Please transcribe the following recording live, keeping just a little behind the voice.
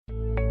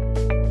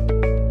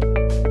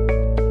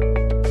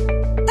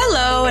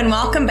and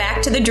welcome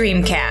back to the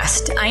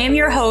Dreamcast. I am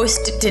your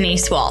host,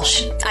 Denise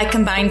Walsh. I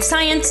combine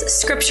science,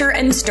 scripture,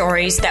 and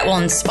stories that will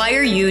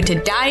inspire you to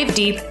dive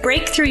deep,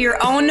 break through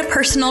your own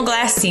personal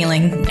glass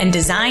ceiling, and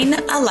design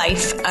a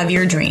life of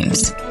your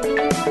dreams.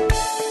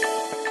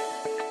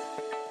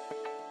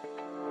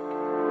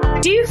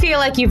 Do you feel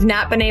like you've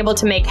not been able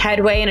to make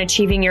headway in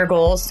achieving your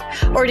goals?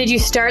 Or did you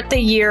start the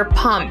year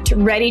pumped,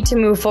 ready to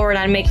move forward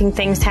on making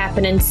things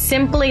happen and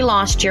simply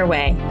lost your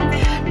way?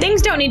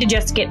 Things don't need to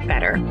just get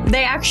better.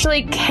 They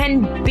actually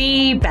can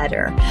be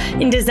better.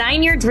 In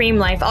Design Your Dream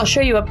Life, I'll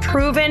show you a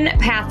proven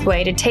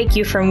pathway to take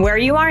you from where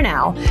you are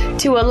now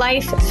to a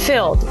life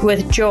filled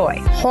with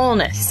joy,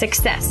 wholeness,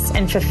 success,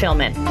 and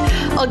fulfillment.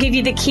 I'll give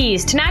you the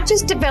keys to not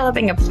just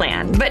developing a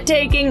plan, but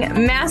taking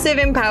massive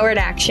empowered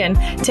action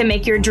to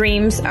make your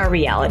dreams a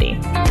reality.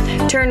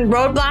 Turn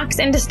roadblocks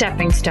into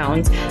stepping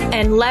stones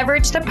and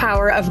leverage the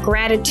power of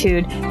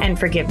gratitude and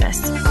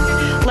forgiveness.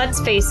 Let's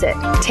face it,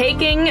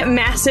 taking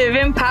massive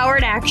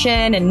empowered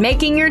action and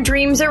making your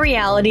dreams a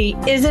reality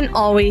isn't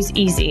always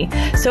easy.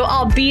 So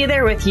I'll be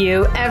there with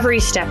you every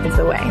step of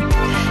the way.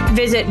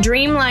 Visit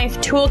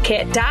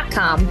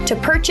dreamlifetoolkit.com to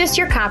purchase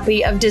your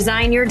copy of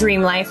Design Your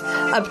Dream Life,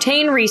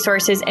 obtain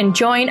resources, and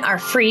join our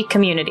free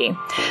community.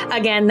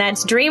 Again,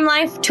 that's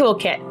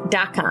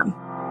dreamlifetoolkit.com.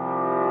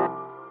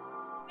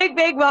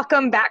 Big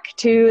welcome back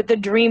to the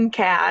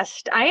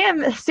Dreamcast. I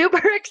am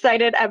super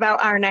excited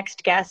about our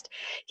next guest.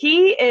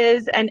 He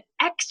is an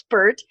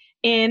expert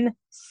in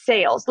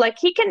sales. Like,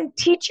 he can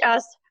teach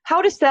us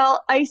how to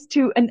sell ice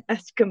to an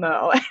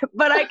Eskimo.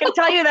 But I can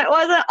tell you that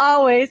wasn't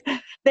always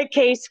the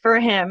case for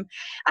him.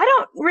 I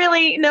don't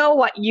really know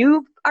what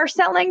you are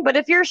selling, but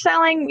if you're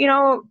selling,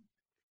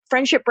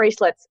 friendship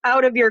bracelets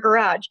out of your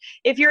garage,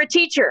 if you're a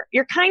teacher,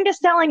 you're kind of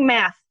selling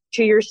math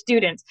to your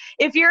students.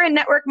 If you're in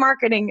network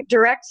marketing,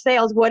 direct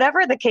sales,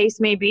 whatever the case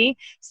may be,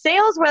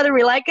 sales, whether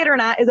we like it or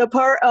not, is a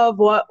part of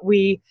what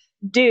we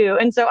do.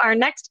 And so our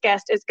next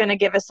guest is going to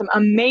give us some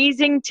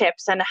amazing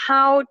tips on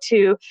how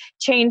to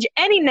change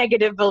any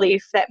negative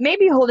belief that may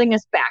be holding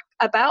us back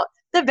about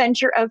the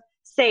venture of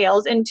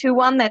sales into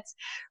one that's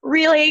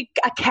really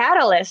a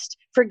catalyst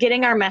for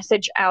getting our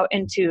message out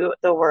into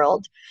the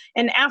world.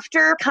 And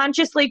after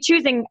consciously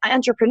choosing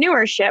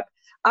entrepreneurship,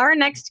 our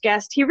next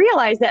guest, he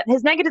realized that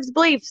his negative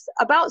beliefs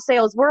about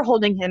sales were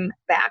holding him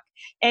back.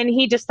 And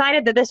he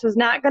decided that this was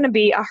not going to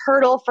be a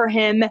hurdle for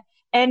him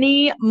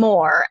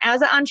anymore.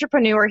 As an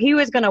entrepreneur, he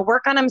was going to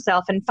work on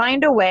himself and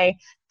find a way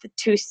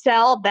to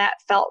sell that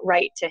felt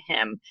right to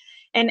him.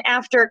 And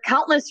after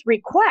countless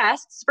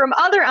requests from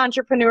other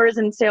entrepreneurs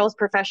and sales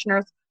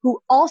professionals who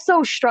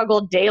also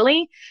struggled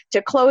daily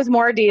to close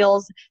more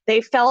deals,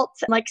 they felt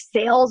like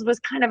sales was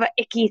kind of an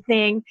icky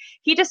thing.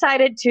 He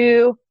decided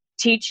to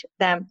teach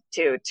them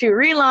to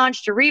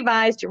relaunch, to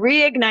revise, to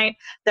reignite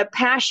the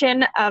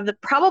passion of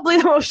probably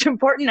the most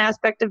important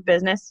aspect of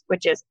business,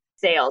 which is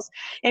sales.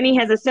 And he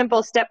has a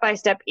simple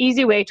step-by-step,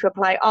 easy way to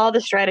apply all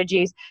the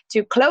strategies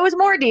to close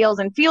more deals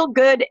and feel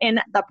good in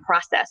the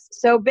process.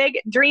 So big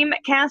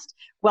Dreamcast,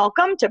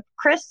 welcome to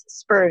Chris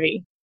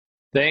Spurvey.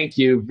 Thank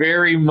you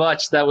very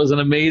much. That was an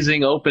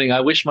amazing opening. I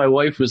wish my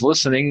wife was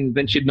listening,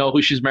 then she'd know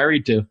who she's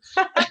married to.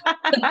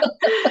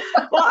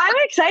 Well, I'm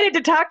excited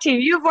to talk to you.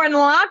 You've worn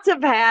lots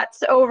of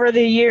hats over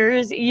the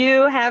years.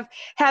 You have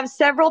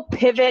several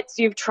pivots.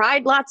 You've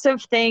tried lots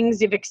of things.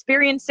 You've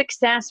experienced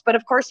success. But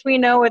of course, we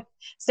know with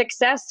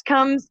success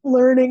comes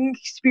learning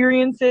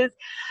experiences.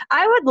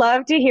 I would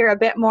love to hear a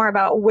bit more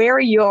about where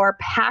your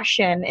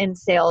passion in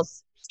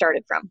sales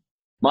started from.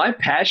 My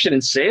passion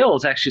in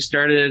sales actually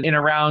started in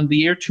around the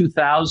year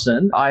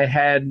 2000.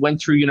 I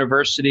went through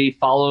university,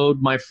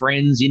 followed my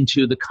friends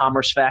into the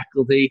commerce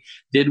faculty,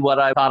 did what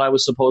I thought I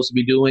was supposed to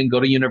be doing, go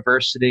to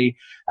university,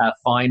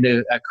 find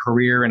a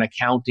career in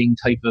accounting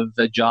type of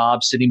a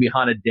job, sitting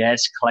behind a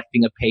desk,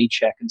 collecting a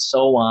paycheck, and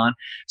so on.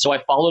 So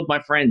I followed my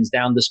friends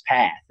down this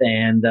path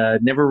and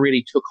never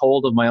really took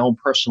hold of my own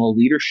personal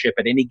leadership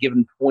at any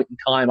given point in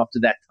time up to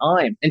that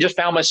time, and just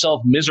found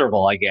myself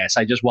miserable, I guess.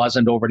 I just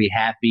wasn't overly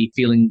happy,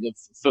 feeling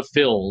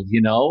fulfilled,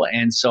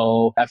 And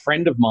so a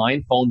friend of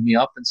mine phoned me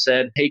up and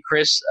said, "Hey,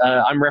 Chris,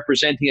 I'm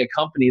representing a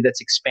company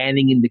that's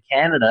expanding into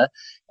Canada,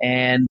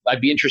 and I'd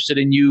be interested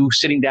in you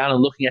sitting down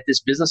and looking at this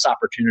business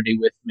opportunity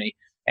with me."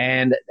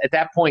 And at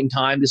that point in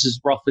time, this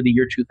is roughly the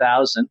year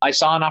 2000, I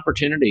saw an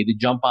opportunity to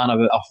jump on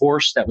a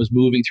horse that was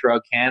moving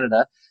throughout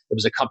Canada. It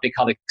was a company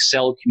called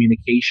Excel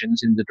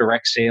Communications in the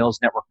direct sales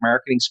network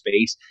marketing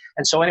space.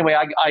 And so anyway,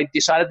 I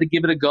decided to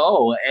give it a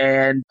go.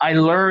 And I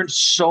learned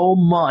so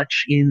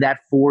much in that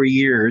 4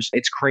 years.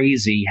 It's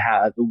crazy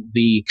how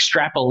the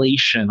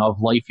extrapolation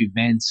of life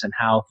events and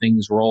how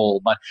things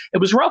roll. But it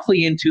was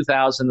roughly in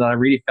 2000 that I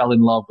really fell in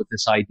love with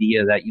this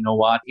idea that,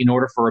 in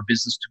order for a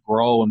business to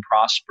grow and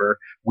prosper,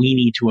 we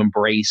need to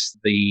embrace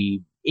the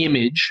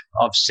image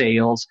of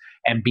sales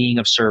and being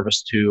of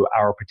service to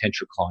our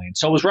potential clients.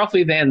 So it was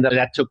roughly then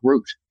that took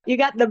root. You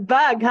got the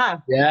bug, huh?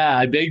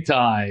 Yeah, big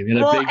time.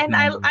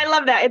 I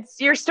love that. It's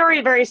your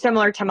story very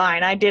similar to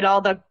mine. I did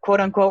all the quote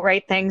unquote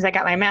right things. I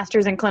got my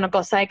master's in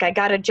clinical psych. I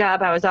got a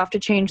job. I was off to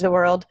change the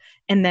world.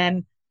 And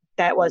then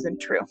that wasn't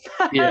true.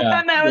 Yeah.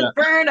 And I was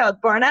burned. I was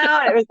burnt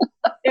out.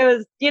 It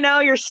was,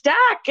 you're stuck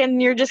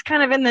and you're just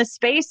kind of in this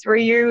space where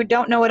you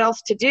don't know what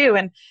else to do.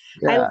 And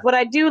what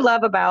I do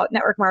love about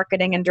network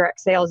marketing and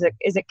direct sales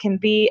is it can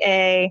be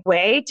a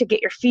way to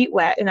get your feet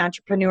wet in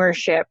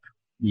entrepreneurship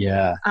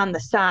on the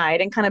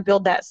side and kind of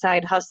build that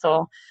side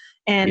hustle.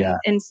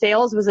 And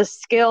sales was a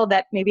skill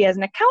that maybe as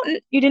an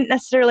accountant, you didn't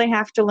necessarily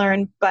have to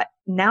learn, but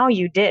now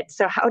you did.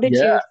 So how did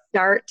you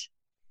start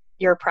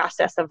your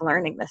process of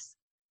learning this?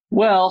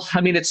 Well,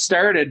 I mean, it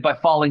started by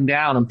falling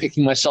down and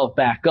picking myself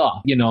back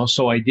up,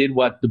 so I did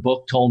what the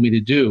book told me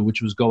to do,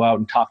 which was go out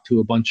and talk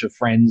to a bunch of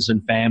friends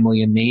and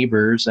family and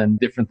neighbors and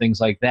different things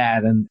like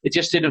that. And it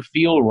just didn't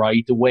feel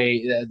right, the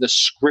way, the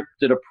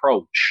scripted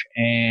approach.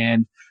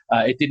 And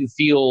it didn't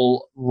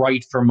feel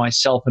right for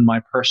myself and my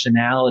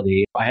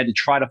personality. I had to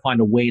try to find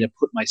a way to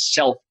put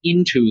myself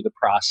into the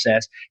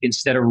process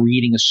instead of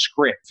reading a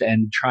script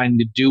and trying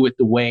to do it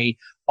the way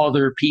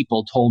other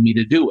people told me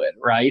to do it,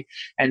 right?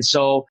 And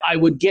so I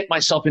would get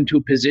myself into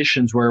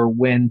positions where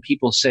when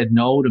people said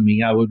no to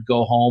me, I would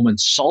go home and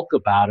sulk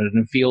about it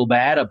and feel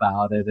bad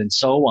about it and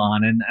so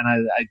on. And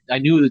I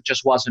knew it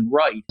just wasn't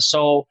right.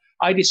 So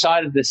I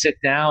decided to sit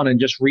down and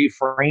just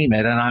reframe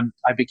it. And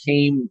I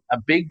became a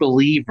big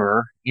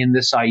believer in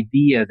this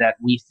idea that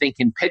we think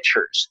in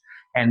pictures.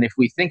 And if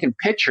we think in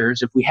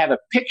pictures, if we have a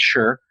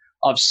picture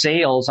of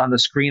sales on the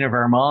screen of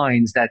our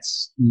minds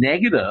that's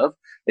negative,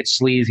 it's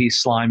sleazy,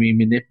 slimy,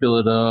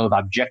 manipulative,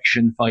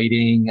 objection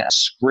fighting,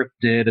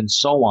 scripted, and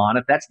so on.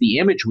 If that's the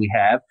image we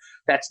have,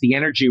 that's the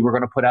energy we're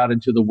going to put out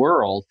into the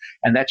world.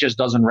 And that just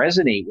doesn't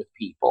resonate with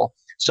people.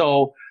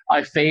 So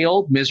I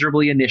failed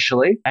miserably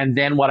initially. And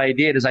then what I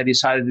did is I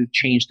decided to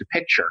change the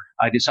picture.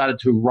 I decided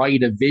to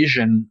write a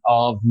vision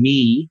of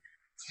me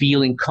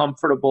feeling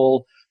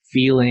comfortable,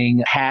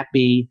 feeling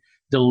happy,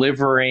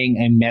 delivering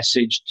a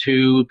message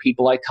to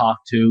people I talk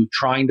to,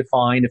 trying to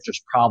find if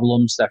there's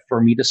problems that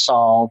for me to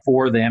solve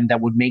for them that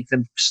would make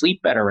them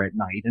sleep better at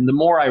night. And the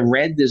more I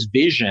read this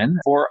vision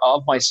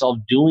of myself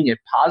doing it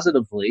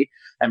positively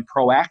and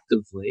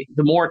proactively,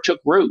 the more it took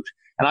root.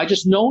 And I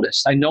just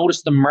noticed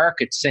the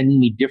market sending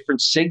me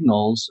different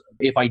signals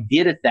if I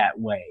did it that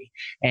way.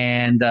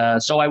 And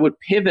so I would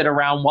pivot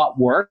around what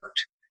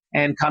worked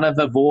and kind of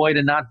avoid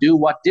and not do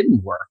what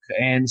didn't work.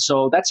 And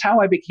so that's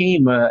how I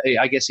became,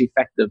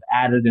 effective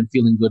at it and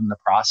feeling good in the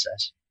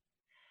process.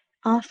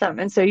 Awesome.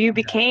 And so you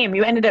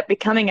ended up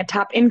becoming a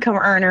top income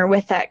earner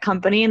with that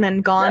company and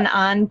then gone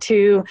on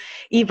to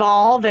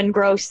evolve and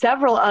grow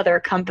several other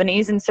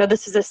companies. And so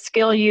this is a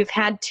skill you've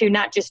had to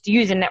not just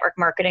use in network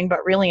marketing, but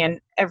really in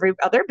every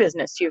other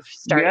business you've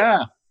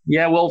started.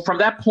 Yeah. Well, from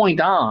that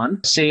point on,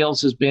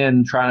 sales has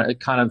been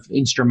kind of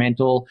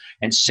instrumental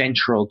and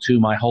central to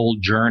my whole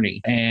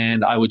journey.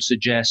 And I would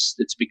suggest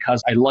it's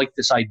because I like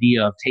this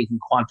idea of taking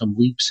quantum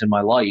leaps in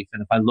my life.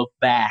 And if I look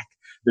back,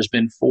 there's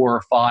been 4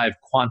 or 5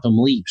 quantum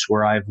leaps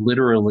where I've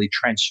literally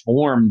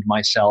transformed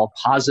myself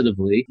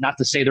positively. Not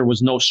to say there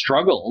was no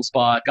struggles,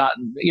 but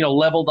gotten,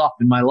 leveled up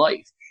in my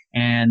life.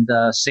 And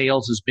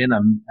sales has been a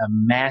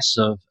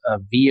massive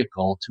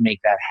vehicle to make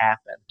that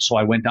happen. So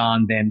I went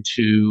on then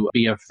to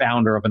be a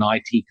founder of an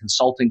IT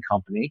consulting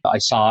company. I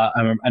saw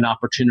an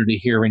opportunity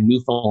here in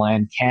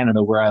Newfoundland,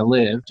 Canada, where I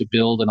live, to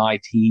build an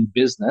IT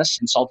business,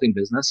 consulting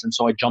business. And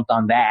so I jumped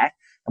on that.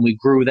 And we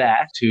grew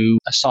that to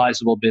a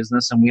sizable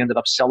business, and we ended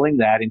up selling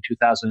that in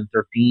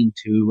 2013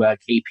 to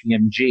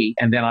KPMG.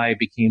 And then I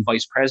became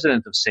vice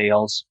president of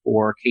sales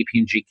for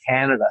KPMG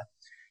Canada.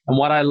 And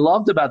what I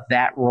loved about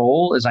that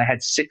role is I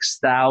had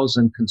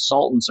 6,000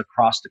 consultants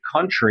across the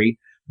country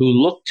who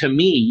looked to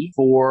me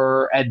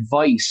for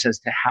advice as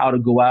to how to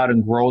go out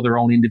and grow their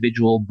own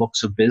individual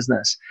books of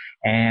business.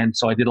 And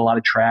so I did a lot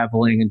of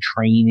traveling and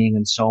training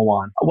and so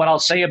on. What I'll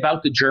say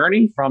about the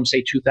journey from,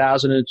 say,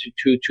 2000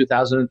 to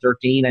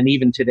 2013 and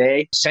even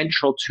today,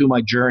 central to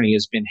my journey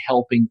has been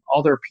helping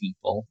other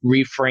people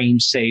reframe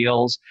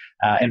sales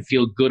and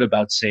feel good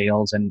about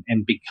sales and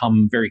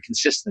become very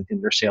consistent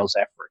in their sales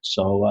efforts.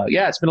 So,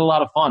 it's been a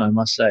lot of fun, I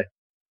must say.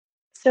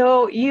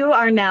 So you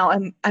are now,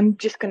 I'm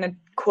just going to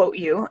quote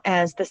you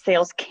as the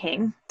sales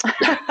king.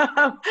 Did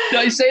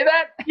I say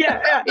that?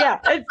 Yeah.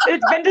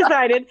 It's been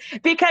decided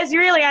because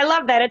really, I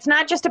love that. It's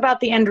not just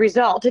about the end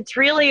result. It's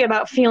really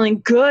about feeling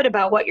good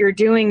about what you're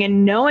doing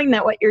and knowing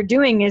that what you're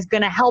doing is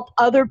going to help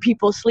other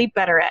people sleep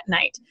better at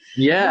night.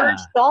 Yeah. We're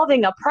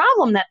solving a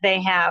problem that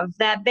they have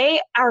that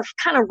they are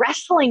kind of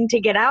wrestling to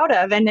get out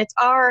of. And it's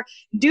our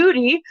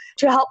duty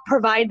to help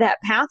provide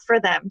that path for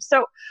them.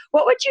 So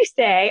what would you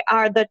say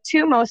are the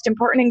 2 most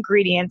important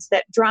ingredients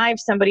that drive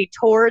somebody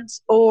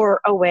towards or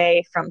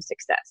away from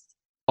success?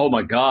 Oh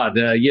my God.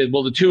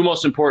 Well, the 2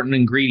 most important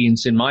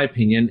ingredients, in my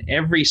opinion,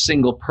 every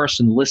single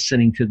person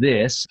listening to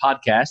this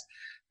podcast,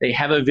 they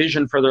have a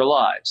vision for their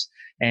lives.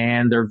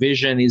 And their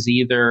vision is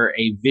either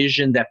a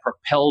vision that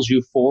propels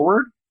you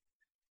forward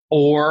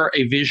or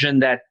a vision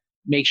that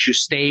makes you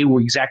stay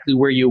exactly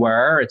where you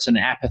are. It's an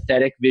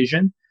apathetic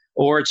vision,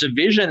 or it's a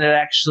vision that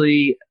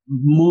actually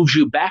moves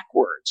you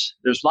backwards.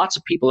 There's lots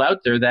of people out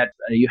there that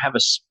you have a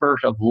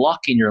spurt of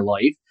luck in your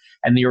life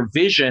and your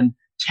vision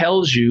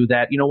tells you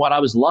that, you know what, I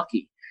was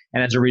lucky.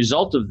 And as a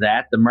result of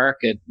that, the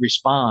market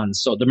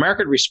responds. So the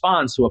market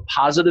responds to a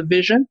positive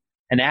vision,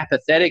 an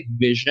apathetic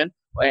vision,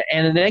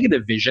 and a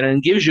negative vision,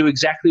 and gives you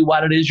exactly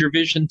what it is your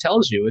vision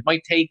tells you. It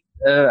might take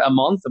a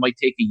month, it might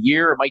take a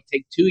year, it might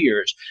take 2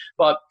 years.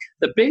 But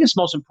the biggest,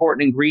 most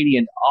important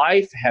ingredient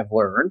I have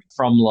learned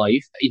from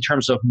life in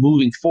terms of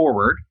moving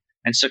forward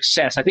and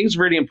success, I think it's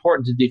really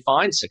important to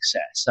define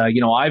success.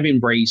 I've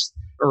embraced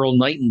Earl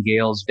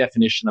Nightingale's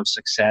definition of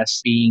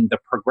success being the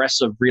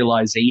progressive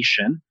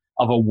realization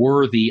of a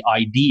worthy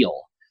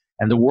ideal.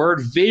 And the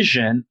word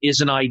vision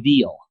is an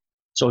ideal.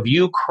 So if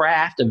you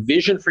craft a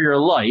vision for your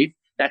life,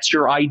 that's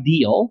your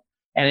ideal.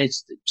 And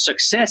it's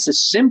success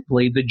is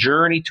simply the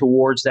journey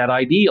towards that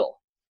ideal.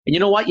 And you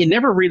know what? You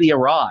never really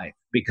arrive,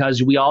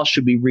 because we all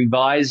should be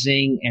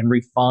revising and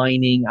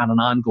refining on an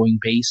ongoing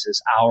basis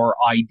our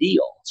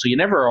ideal. So you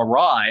never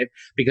arrive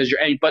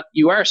but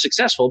you are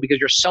successful because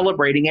you're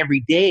celebrating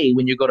every day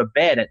when you go to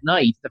bed at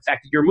night, the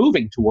fact that you're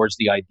moving towards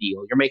the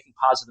ideal. You're making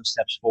positive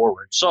steps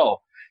forward. So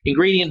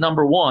ingredient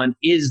number one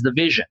is the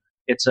vision.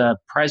 It's a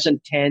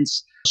present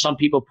tense. Some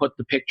people put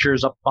the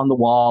pictures up on the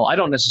wall. I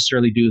don't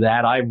necessarily do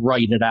that. I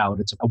write it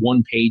out. It's a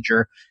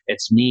one-pager.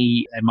 It's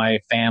me and my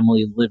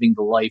family living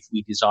the life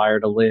we desire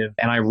to live.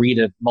 And I read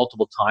it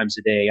multiple times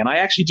a day. And I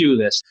actually do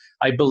this.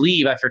 I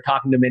believe, after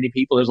talking to many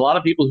people, there's a lot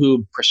of people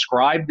who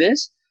prescribe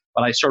this,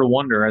 but I sort of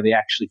wonder, are they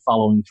actually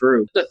following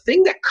through? The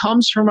thing that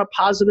comes from a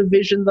positive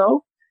vision,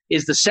 though,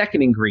 is the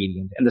second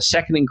ingredient. And the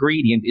second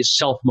ingredient is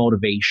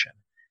self-motivation.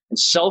 And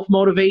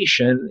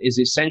self-motivation is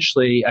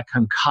essentially a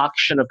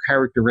concoction of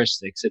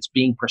characteristics. It's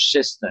being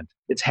persistent.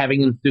 It's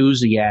having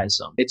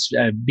enthusiasm. It's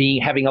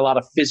having a lot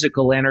of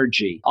physical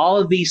energy. All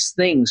of these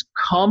things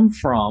come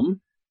from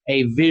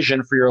a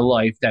vision for your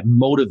life that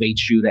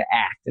motivates you to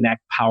act and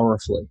act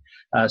powerfully.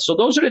 So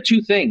those are the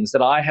two things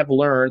that I have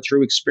learned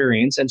through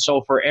experience. And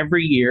so for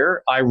every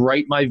year, I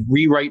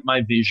rewrite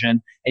my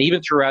vision. And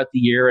even throughout the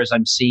year, as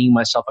I'm seeing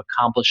myself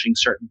accomplishing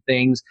certain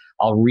things,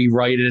 I'll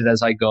rewrite it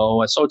as I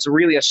go. So it's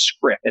really a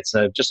script. It's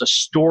just a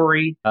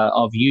story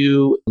of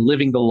you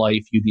living the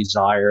life you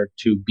desire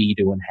to be,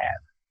 do, and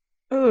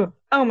have. Ooh,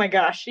 oh my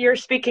gosh, you're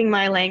speaking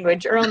my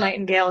language. Earl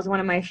Nightingale is one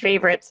of my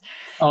favorites.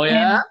 Oh,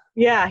 yeah? And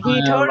yeah,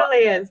 he totally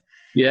is.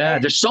 Yeah,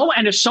 there's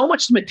so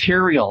much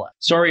material.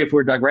 Sorry if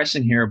we're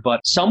digressing here,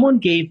 but someone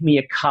gave me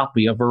a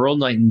copy of Earl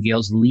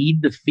Nightingale's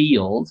Lead the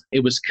Field.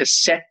 It was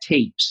cassette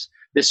tapes.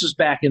 This was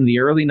back in the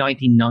early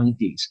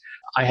 1990s.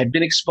 I had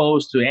been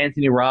exposed to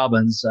Anthony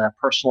Robbins'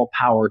 Personal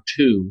Power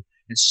 2.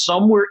 And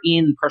somewhere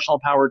in Personal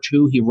Power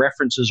 2, he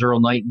references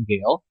Earl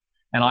Nightingale.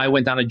 And I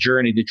went on a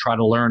journey to try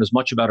to learn as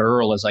much about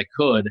Earl as I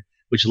could,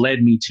 which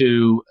led me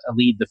to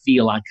Lead the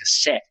Field on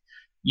cassette.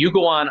 You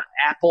go on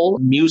Apple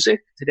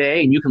Music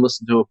today, and you can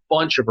listen to a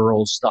bunch of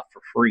Earl's stuff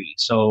for free.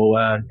 So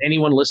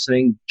anyone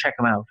listening, check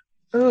them out.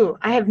 Ooh,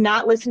 I have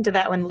not listened to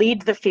that one.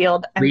 Lead the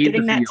Field. I'm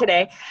getting that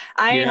today.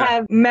 I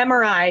have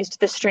memorized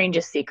The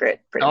Strangest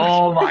Secret.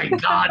 Oh, my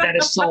God. That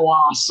is so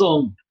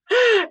awesome.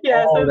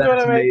 Yes, that's one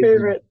of my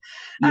favorites.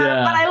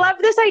 Yeah. But I love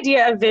this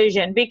idea of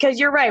vision, because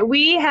you're right.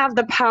 We have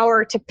the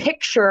power to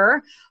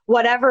picture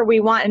whatever we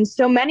want. And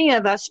so many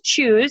of us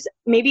choose,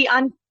 maybe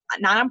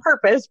not on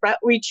purpose, but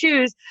we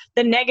choose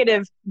the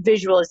negative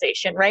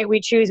visualization, right? We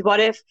choose, what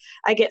if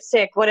I get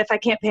sick? What if I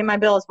can't pay my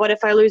bills? What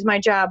if I lose my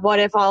job? What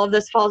if all of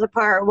this falls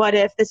apart? What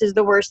if this is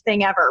the worst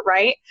thing ever,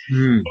 right?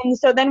 And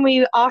so then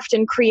we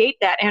often create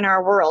that in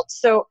our world.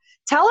 So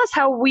tell us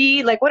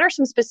what are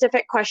some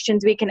specific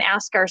questions we can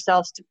ask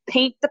ourselves to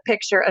paint the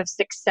picture of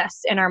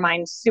success in our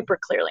minds super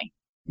clearly?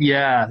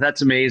 Yeah,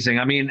 that's amazing.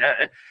 I mean,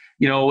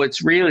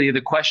 it's really,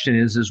 the question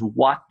is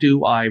what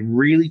do I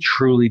really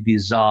truly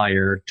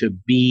desire to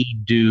be,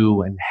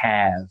 do, and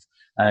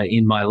have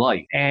in my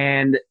life?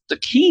 And the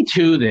key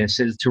to this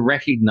is to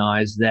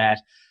recognize that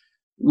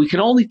we can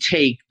only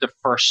take the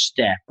first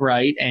step,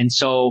 right? And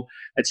so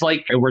it's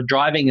like we're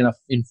driving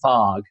in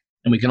fog,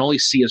 and we can only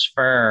see as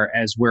far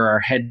as where our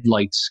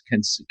headlights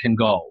can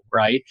go,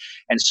 right?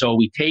 And so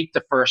we take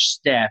the first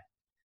step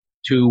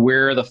to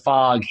where the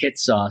fog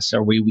hits us,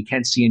 or we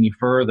can't see any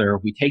further.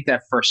 We take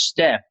that first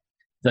step,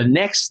 the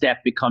next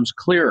step becomes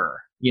clearer,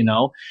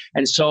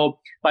 And so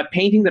by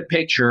painting the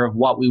picture of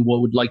what we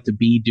would like to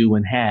be, do,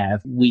 and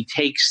have, we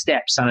take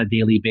steps on a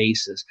daily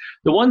basis.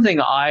 The one thing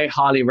I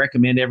highly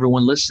recommend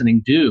everyone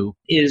listening do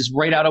is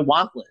write out a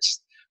want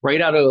list.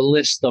 Write out a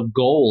list of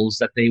goals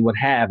that they would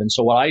have. And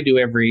so what I do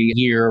every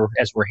year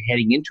as we're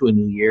heading into a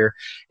new year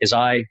is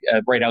I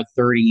write out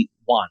 30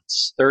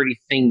 wants, 30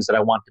 things that I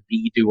want to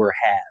be, do, or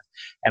have.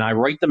 And I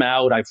write them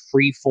out. I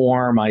free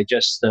form. I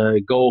just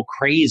go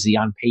crazy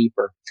on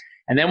paper.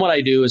 And then what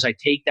I do is I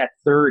take that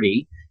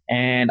 30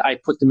 and I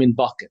put them in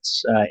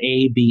buckets,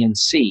 A, B, and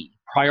C.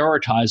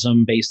 Prioritize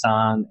them based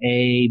on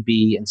A,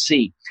 B, and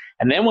C.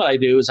 And then what I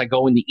do is I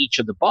go into each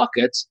of the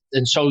buckets.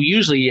 And so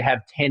usually you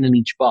have 10 in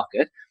each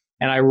bucket.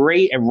 And I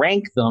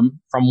rank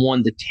them from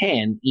 1 to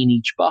 10 in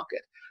each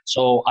bucket.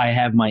 So I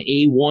have my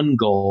A1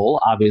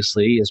 goal,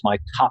 obviously, is my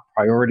top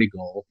priority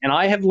goal. And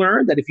I have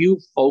learned that if you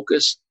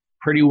focus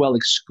pretty well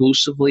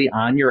exclusively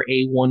on your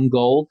A1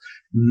 goal,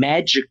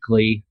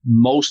 magically,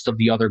 most of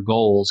the other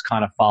goals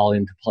kind of fall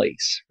into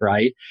place,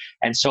 right?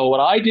 And so what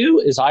I do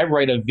is I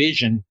write a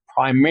vision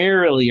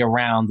primarily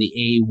around the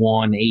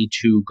A1,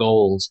 A2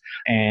 goals.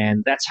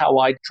 And that's how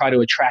I try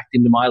to attract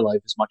into my life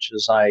as much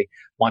as I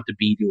want to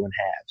be, do, and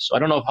have. So I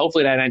don't know if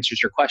hopefully that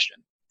answers your question.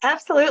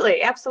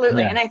 Absolutely.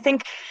 Absolutely. Yeah. And I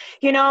think,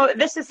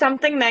 this is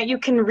something that you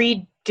can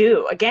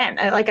redo again.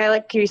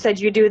 Like you said,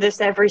 you do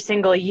this every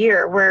single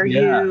year where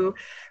you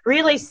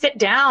really sit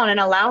down and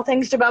allow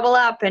things to bubble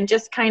up and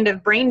just kind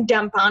of brain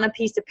dump on a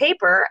piece of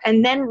paper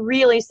and then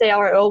really say,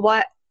 all right, well,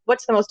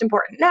 what's the most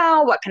important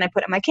now? What can I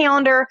put in my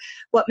calendar?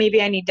 What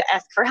maybe I need to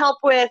ask for help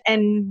with?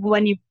 And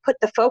when you put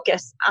the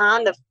focus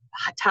on the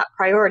top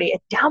priority,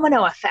 it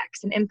domino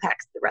effects and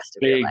impacts the rest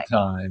of your life. Big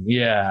time.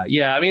 Yeah.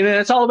 Yeah. I mean,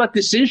 it's all about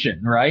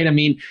decision, right? I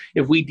mean,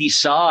 if we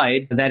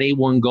decide that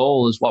A1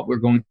 goal is what we're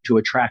going to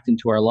attract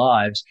into our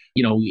lives,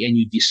 and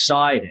you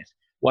decide it,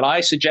 what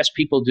I suggest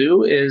people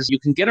do is you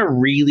can get a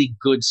really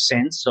good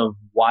sense of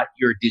what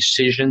your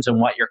decisions and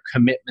what your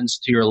commitments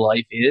to your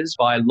life is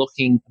by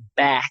looking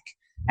back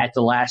at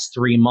the last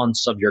 3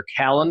 months of your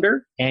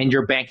calendar and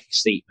your bank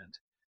statement.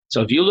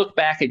 So if you look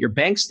back at your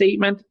bank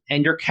statement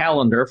and your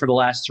calendar for the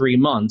last 3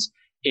 months,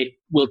 it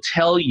will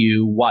tell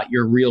you what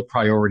your real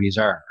priorities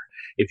are.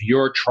 If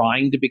you're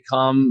trying to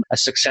become a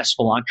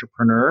successful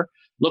entrepreneur,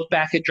 look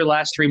back at your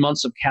last 3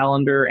 months of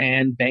calendar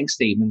and bank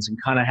statements and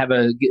kind of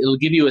it'll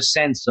give you a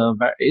sense of,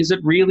 is it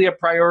really a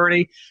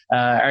priority?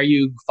 Are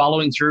you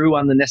following through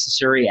on the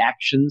necessary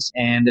actions?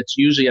 And it's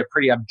usually a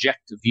pretty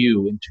objective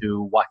view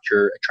into what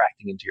you're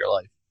attracting into your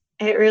life.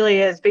 It really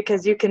is,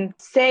 because you can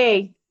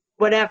say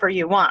whatever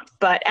you want,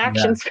 but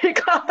actions speak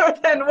louder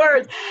than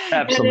words.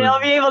 Absolutely. And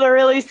you'll be able to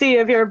really see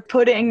if you're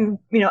putting,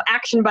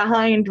 action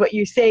behind what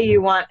you say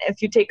you want,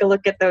 if you take a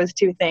look at those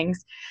two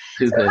things.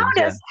 How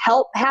does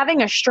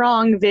having a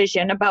strong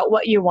vision about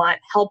what you want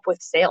help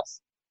with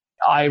sales?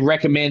 I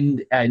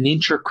recommend an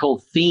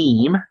integral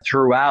theme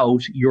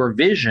throughout your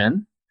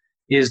vision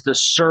is the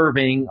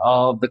serving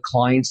of the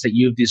clients that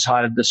you've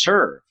decided to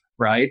serve.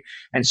 Right.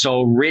 And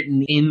so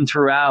written in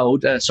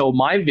throughout. So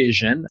my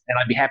vision, and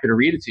I'd be happy to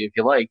read it to you if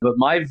you like, but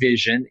my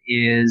vision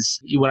is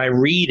when I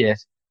read it,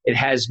 it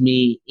has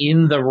me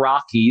in the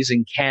Rockies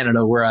in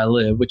Canada where I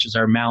live, which is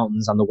our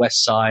mountains on the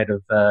west side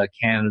of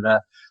Canada.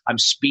 I'm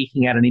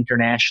speaking at an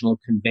international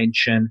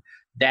convention.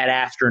 That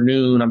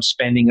afternoon, I'm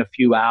spending a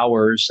few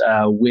hours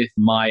with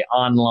my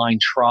online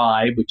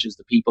tribe, which is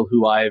the people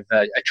who I've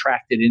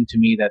attracted into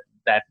me that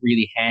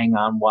really hang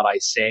on what I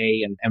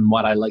say and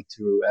what I like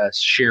to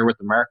share with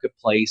the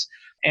marketplace.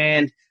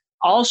 And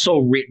also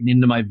written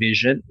into my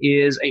vision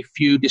is a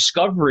few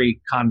discovery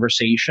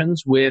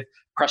conversations with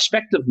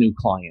prospective new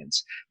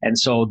clients. And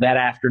so that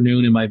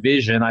afternoon in my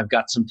vision, I've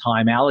got some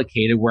time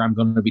allocated where I'm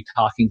going to be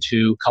talking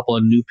to a couple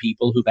of new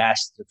people who've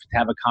asked to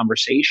have a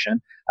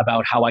conversation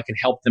about how I can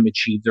help them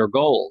achieve their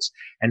goals.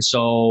 And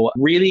so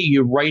really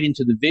you write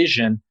into the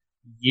vision,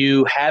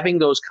 you having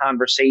those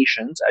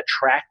conversations,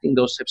 attracting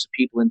those types of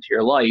people into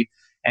your life.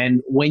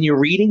 And when you're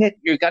reading it,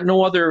 you've got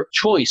no other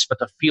choice but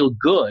to feel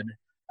good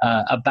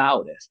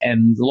about it.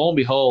 And lo and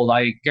behold,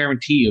 I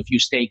guarantee you, if you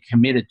stay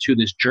committed to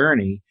this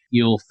journey,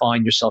 you'll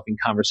find yourself in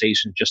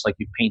conversations just like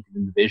you've painted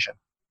in the vision.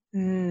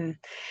 And,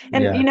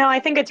 I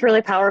think it's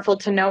really powerful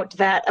to note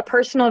that a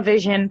personal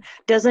vision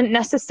doesn't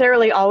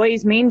necessarily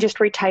always mean just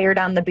retired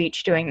on the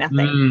beach doing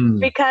nothing,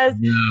 because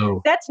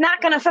that's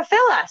not going to fulfill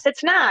us.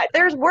 It's not.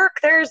 There's work,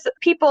 there's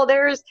people,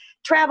 there's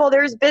travel,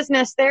 there's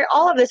business there.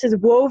 All of this is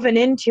woven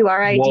into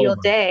our ideal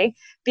day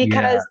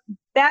because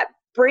that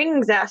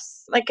brings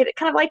us, like, it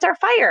kind of lights our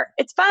fire.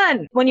 It's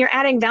fun. When you're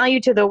adding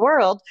value to the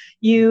world,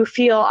 you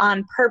feel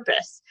on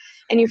purpose.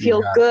 And you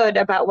feel good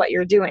about what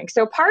you're doing.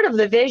 So part of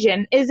the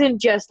vision isn't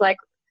just like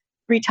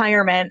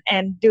retirement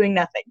and doing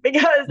nothing,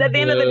 because at the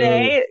end of the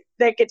day,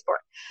 that gets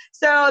boring.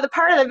 So the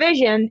part of the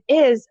vision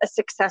is a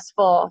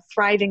successful,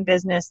 thriving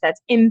business that's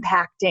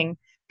impacting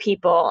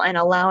people and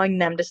allowing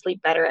them to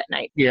sleep better at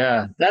night.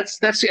 Yeah, that's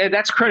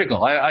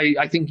critical.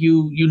 I think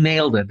you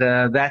nailed it.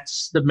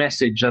 That's the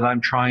message that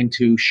I'm trying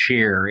to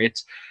share.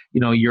 It's,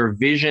 your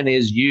vision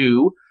is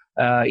you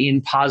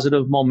in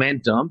positive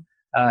momentum.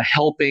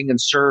 Helping and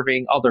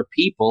serving other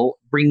people,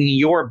 bringing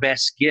your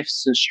best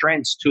gifts and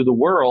strengths to the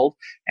world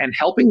and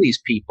helping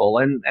these people.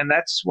 And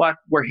that's what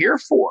we're here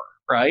for,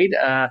 right?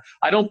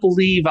 I don't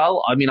believe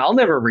I'll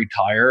never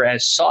retire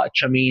as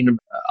such. I mean,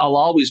 I'll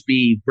always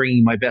be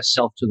bringing my best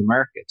self to the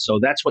market. So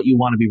that's what you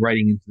want to be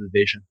writing into the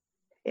vision.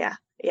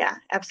 Yeah,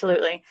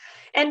 absolutely.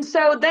 And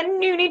so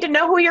then you need to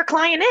know who your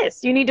client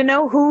is. You need to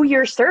know who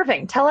you're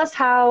serving. Tell us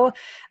how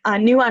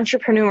new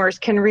entrepreneurs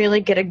can really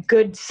get a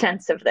good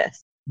sense of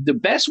this. The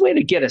best way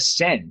to get a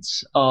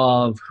sense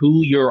of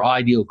who your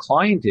ideal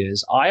client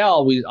is,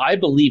 I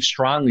believe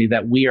strongly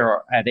that we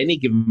are at any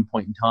given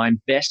point in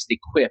time best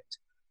equipped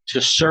to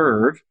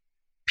serve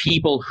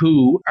people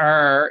who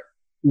are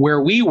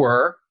where we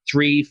were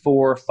 3,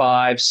 4,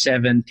 5,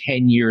 7,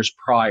 10 years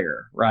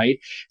prior, right?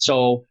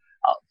 So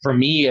For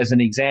me, as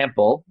an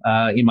example,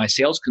 in my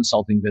sales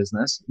consulting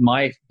business,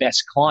 my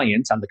best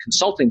clients on the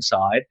consulting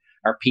side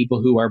are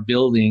people who are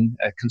building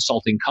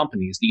consulting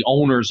companies, the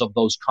owners of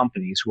those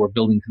companies who are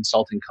building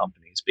consulting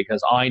companies,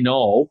 because I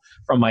know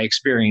from my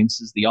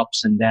experiences the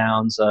ups and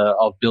downs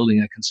of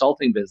building a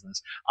consulting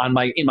business. In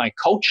my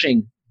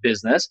coaching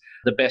business,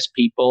 the best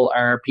people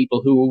are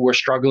people who were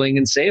struggling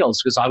in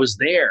sales because I was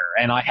there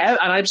and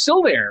I'm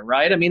still there,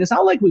 right? I mean, it's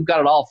not like we've got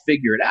it all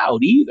figured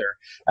out either.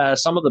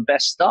 Some of the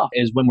best stuff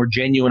is when we're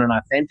genuine and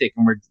authentic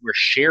and we're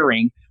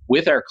sharing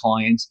with our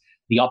clients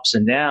the ups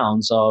and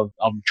downs of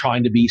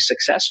trying to be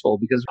successful,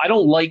 because I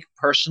don't like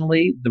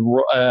personally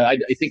I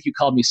think you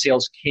called me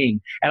sales king.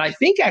 And I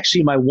think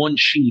actually my one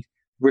sheet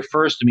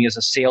refers to me as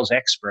a sales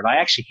expert. I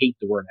actually hate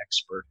the word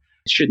expert.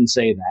 I shouldn't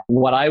say that.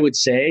 What I would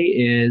say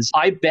is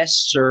I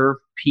best serve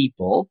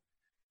people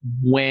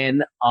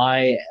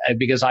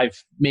because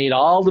I've made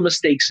all the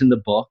mistakes in the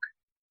book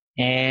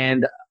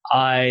and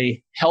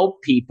I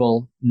help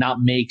people not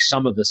make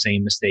some of the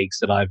same mistakes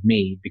that I've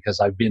made because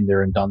I've been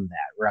there and done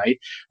that,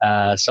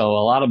 right? So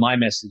a lot of my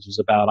message is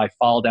about I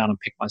fall down and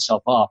pick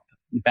myself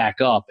back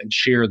up and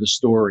share the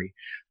story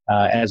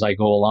as I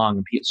go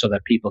along so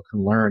that people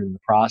can learn in the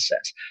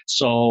process.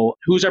 So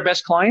who's our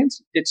best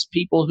clients? It's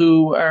people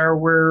who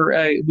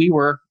we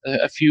were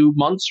a few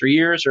months or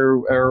years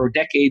or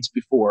decades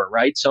before,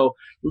 right? So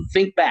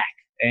think back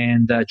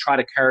and try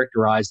to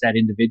characterize that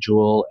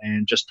individual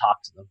and just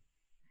talk to them.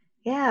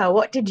 Yeah.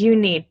 What did you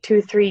need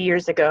 2, 3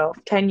 years ago,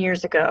 10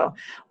 years ago?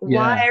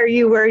 Why Yeah. are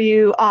you where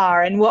you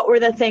are? And what were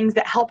the things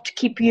that helped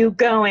keep you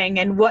going?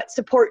 And what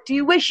support do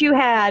you wish you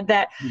had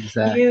that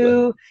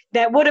Exactly.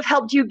 that would have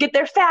helped you get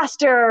there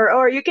faster?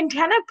 Or you can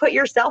kind of put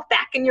yourself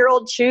back in your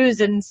old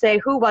shoes and say,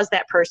 who was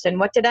that person?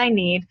 What did I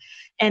need?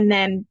 And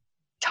then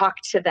talk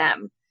to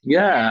them.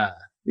 Yeah,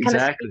 Kind of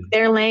exactly. speak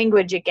their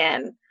language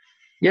again.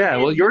 Yeah,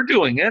 well, And you're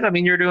doing it. I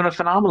mean, you're doing a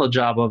phenomenal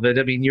job of it.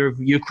 I mean,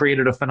 you've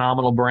created a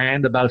phenomenal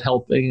brand about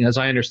helping, as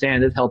I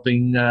understand it,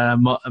 helping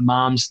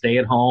moms stay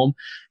at home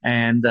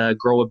and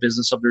grow a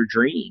business of their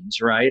dreams,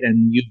 right?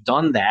 And you've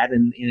done that,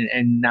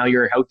 and now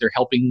you're out there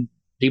helping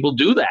people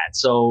do that.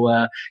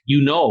 So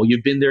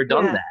you've been there,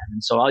 done yeah. that,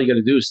 and so all you got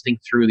to do is think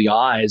through the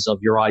eyes of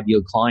your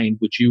ideal client,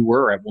 which you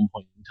were at one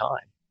point in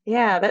time.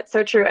 Yeah, that's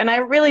so true. And I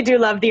really do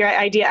love the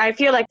idea. I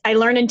feel like I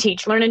learn and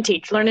teach, learn and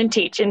teach, learn and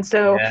teach. And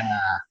so Yeah,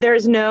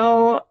 there's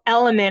no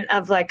element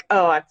of like,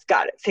 oh, I've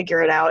got it,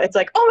 figure it out. It's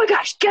like, oh my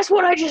gosh, guess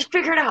what I just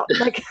figured out?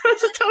 Like,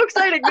 this is so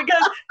exciting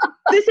because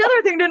this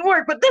other thing didn't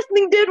work, but this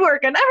thing did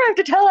work. And now I have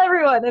to tell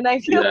everyone. And I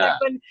feel yeah.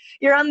 like when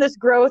you're on this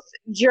growth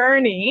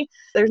journey,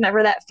 there's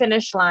never that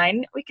finish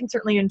line. We can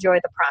certainly enjoy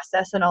the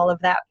process and all of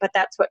that, but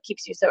that's what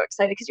keeps you so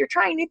excited because you're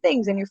trying new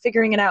things and you're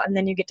figuring it out, and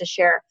then you get to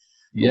share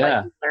what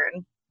Yeah. you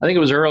learn. I think it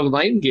was Earl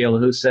Nightingale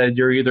who said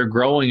you're either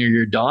growing or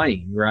you're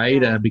dying,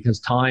 right? Yeah. Because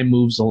time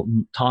moves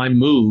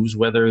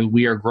whether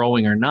we are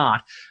growing or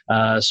not.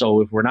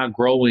 So if we're not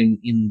growing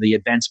in the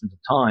advancement of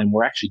time,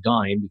 we're actually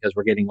dying because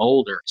we're getting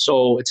older.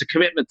 So it's a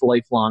commitment to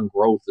lifelong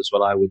growth is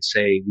what I would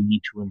say we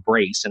need to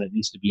embrace, and it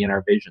needs to be in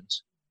our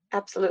visions.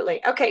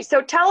 Absolutely. Okay,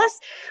 so tell us,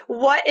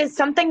 what is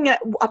something that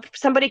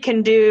somebody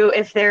can do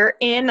if they're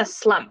in a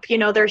slump? You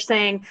know, they're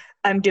saying,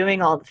 I'm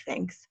doing all the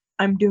things.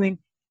 I'm doing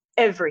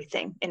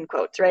everything, in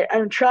quotes, right?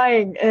 I'm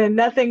trying and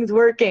nothing's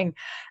working.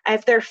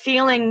 If they're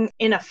feeling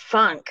in a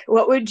funk,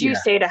 what would you Yeah.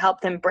 say to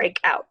help them break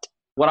out?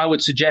 What I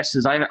would suggest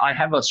is I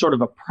have a sort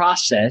of a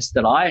process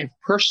that I've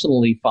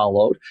personally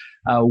followed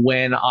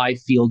when I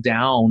feel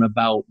down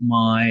about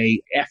my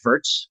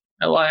efforts.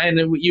 And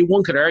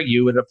one could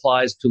argue it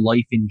applies to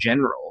life in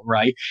general,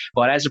 right?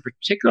 But as it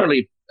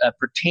particularly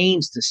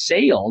pertains to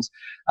sales,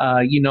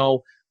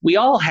 we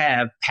all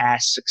have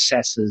past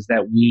successes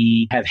that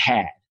we have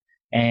had.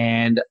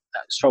 And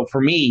so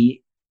for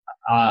me,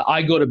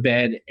 I go to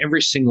bed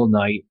every single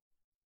night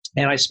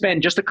and I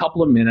spend just a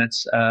couple of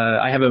minutes.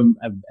 I have a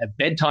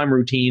bedtime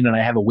routine and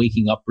I have a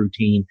waking up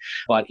routine.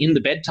 But in the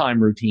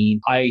bedtime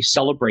routine, I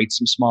celebrate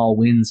some small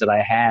wins that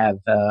I have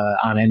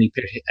on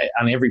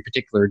every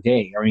particular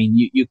day. I mean,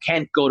 you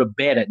can't go to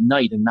bed at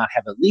night and not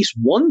have at least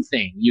one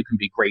thing you can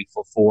be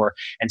grateful for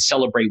and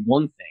celebrate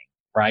one thing,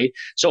 right?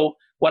 So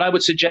what I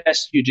would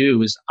suggest you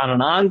do is on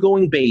an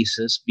ongoing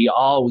basis,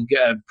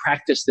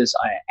 practice this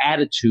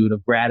attitude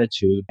of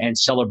gratitude and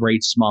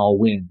celebrate small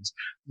wins.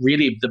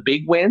 Really, the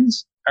big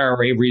wins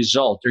are a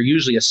result. They're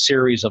usually a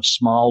series of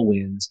small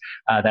wins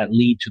that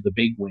lead to the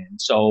big win.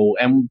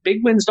 And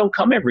big wins don't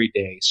come every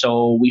day.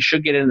 So we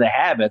should get in the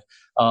habit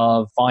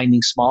of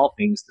finding small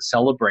things to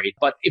celebrate.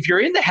 But if you're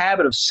in the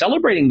habit of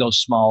celebrating those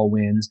small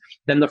wins,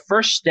 then the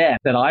first step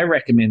that I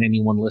recommend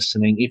anyone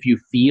listening, if you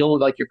feel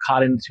like you're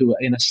caught in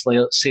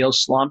a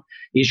sales slump,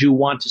 is you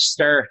want to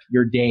start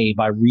your day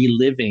by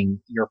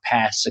reliving your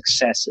past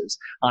successes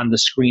on the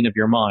screen of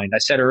your mind. I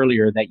said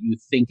earlier that you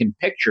think in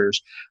pictures.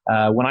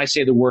 When I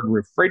say the word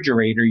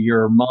refrigerator,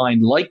 your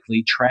mind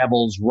likely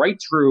travels right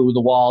through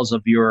the walls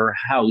of your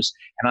house,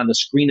 and on the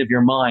screen of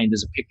your mind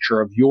is a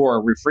picture of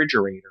your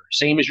refrigerator.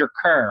 Same as your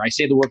car. I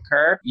say the word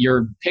car,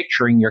 you're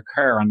picturing your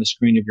car on the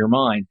screen of your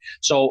mind.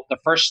 So the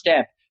first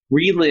step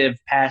relive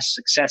past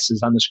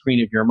successes on the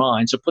screen of your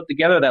mind. So put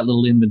together that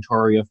little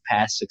inventory of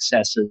past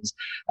successes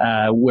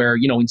where,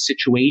 in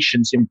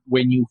situations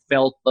when you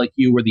felt like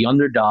you were the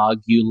underdog,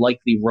 you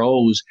likely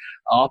rose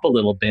up a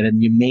little bit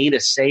and you made a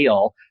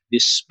sale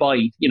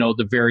despite,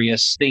 the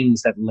various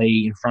things that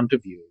lay in front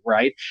of you,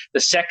 right? The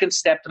second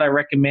step that I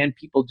recommend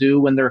people do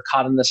when they're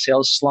caught in the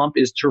sales slump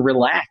is to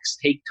relax,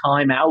 take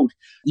time out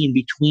in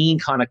between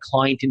kind of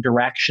client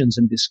interactions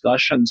and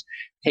discussions.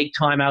 Take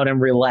time out and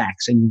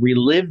relax and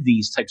relive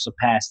these types of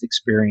past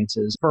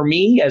experiences. For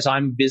me, as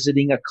I'm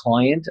visiting a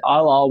client,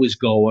 I'll always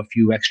go a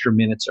few extra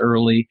minutes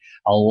early.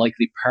 I'll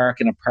likely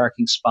park in a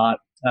parking spot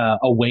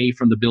away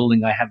from the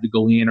building I have to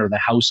go in or the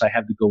house I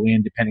have to go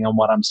in, depending on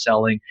what I'm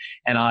selling.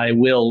 And I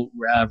will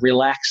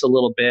relax a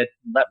little bit,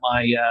 let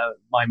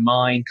my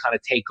mind kind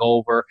of take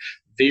over,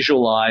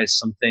 visualize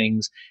some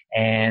things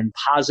and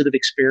positive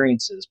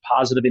experiences,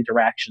 positive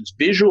interactions.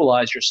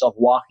 Visualize yourself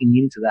walking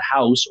into the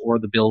house or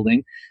the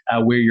building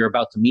where you're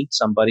about to meet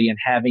somebody and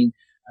having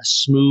a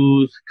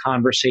smooth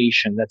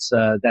conversation that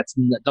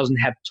doesn't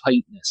have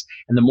tightness.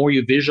 And the more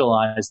you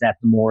visualize that,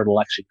 the more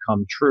it'll actually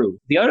come true.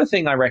 The other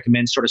thing I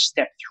recommend, sort of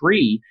step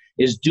 3,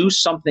 is do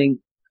something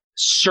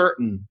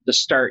certain to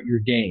start your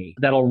day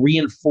that'll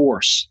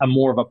reinforce a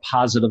more of a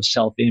positive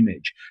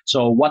self-image.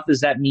 So what does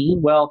that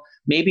mean? Well,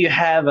 maybe you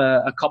have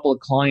a couple of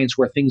clients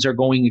where things are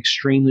going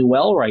extremely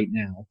well right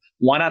now.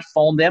 Why not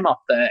phone them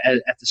up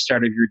at the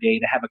start of your day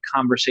to have a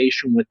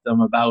conversation with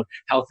them about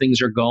how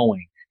things are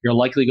going? You're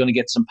likely going to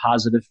get some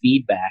positive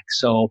feedback.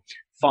 So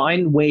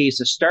find ways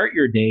to start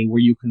your day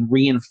where you can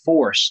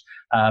reinforce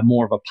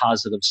more of a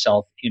positive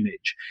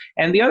self-image.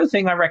 And the other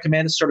thing I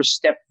recommend is sort of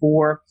step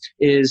 4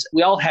 is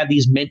we all have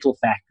these mental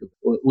factors.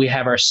 We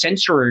have our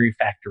sensory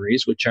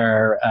factories, which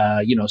are,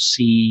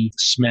 see,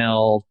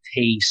 smell,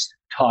 taste,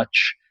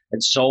 touch,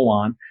 and so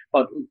on.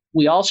 But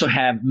we also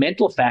have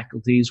mental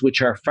faculties,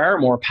 which are far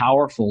more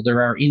powerful.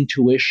 They're our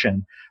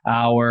intuition,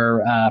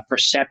 our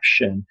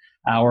perception,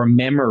 our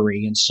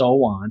memory, and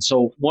so on.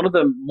 So one of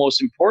the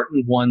most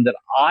important one that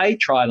I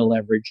try to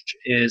leverage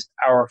is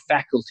our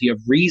faculty of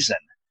reason.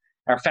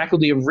 Our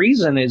faculty of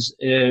reason is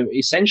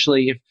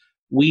essentially if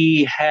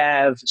we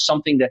have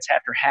something that's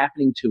after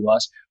happening to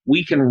us,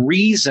 we can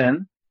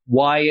reason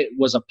why it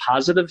was a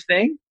positive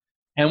thing,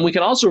 and we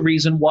can also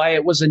reason why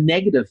it was a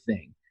negative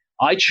thing.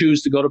 I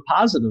choose to go to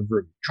positive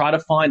route, try to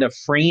find a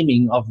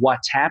framing of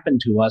what's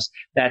happened to us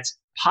that's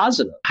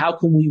positive. How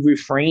can we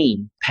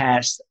reframe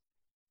past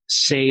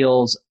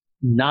sales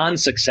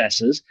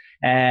non-successes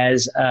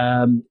as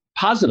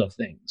positive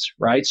things,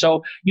 right?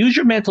 So use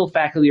your mental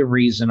faculty of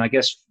reason. I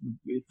guess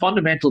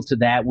fundamental to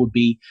that would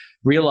be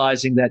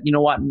realizing that,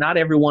 not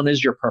everyone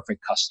is your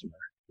perfect customer.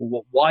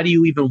 Why do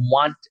you even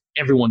want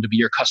everyone to be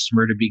your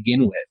customer to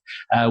begin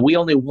with? We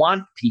only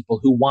want people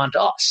who want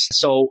us.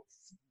 So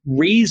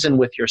reason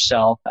with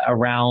yourself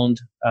around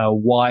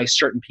why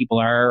certain people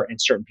are and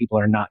certain people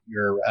are not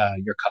your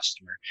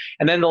customer.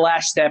 And then the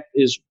last step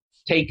is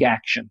take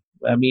action.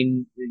 I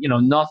mean,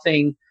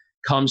 nothing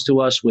comes to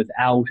us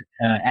without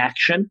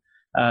action.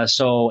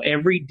 So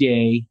every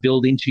day,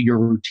 build into your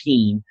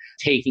routine,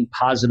 taking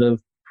positive,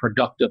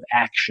 productive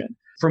action.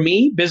 For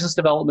me, business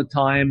development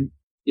time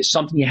is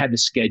something you have to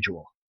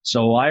schedule.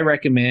 So I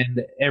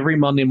recommend every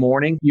Monday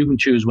morning, you can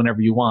choose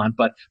whenever you want,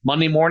 but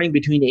Monday morning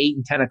between 8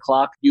 and 10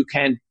 o'clock, you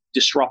can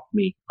disrupt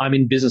me. I'm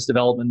in business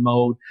development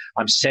mode.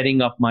 I'm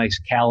setting up my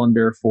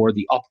calendar for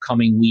the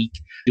upcoming week,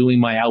 doing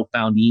my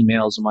outbound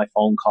emails and my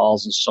phone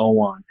calls and so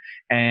on.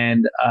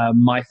 And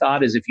my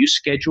thought is if you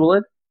schedule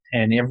it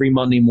and every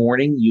Monday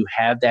morning you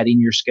have that in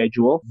your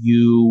schedule,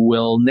 you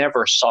will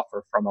never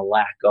suffer from a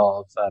lack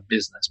of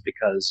business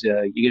because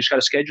you just got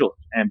to schedule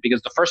it. And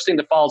because the first thing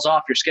that falls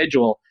off your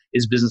schedule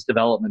is business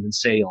development and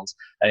sales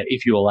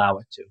if you allow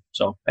it to.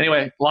 So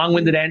anyway,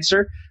 long-winded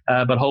answer,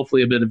 but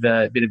hopefully a bit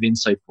of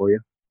insight for you.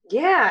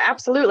 Yeah,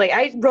 absolutely.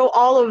 I wrote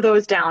all of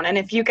those down. And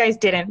if you guys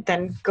didn't,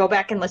 then go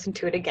back and listen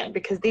to it again,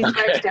 because these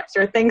 5 steps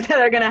are things that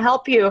are going to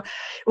help you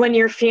when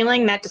you're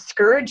feeling that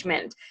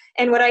discouragement.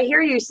 And what I hear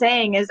you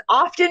saying is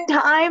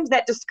oftentimes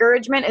that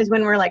discouragement is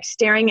when we're like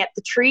staring at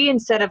the tree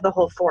instead of the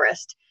whole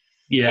forest.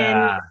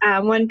 Yeah.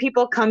 And when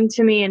people come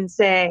to me and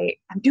say,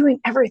 I'm doing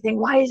everything,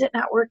 why is it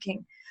not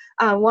working?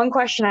 One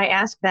question I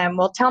ask them,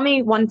 well, tell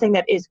me one thing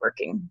that is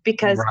working,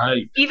 because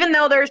even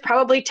though there's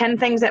probably 10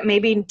 things that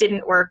maybe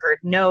didn't work or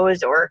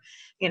no's or,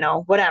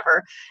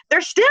 whatever,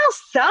 there's still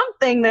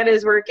something that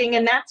is working.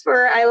 And that's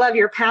where I love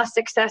your past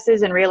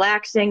successes and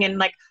relaxing and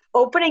like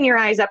opening your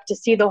eyes up to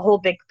see the whole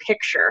big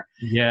picture.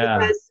 Yeah.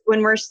 Because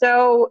when we're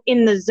so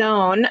in the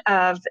zone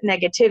of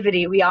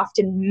negativity, we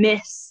often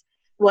miss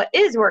what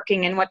is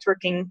working and what's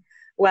working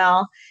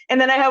well.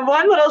 And then I have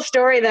one little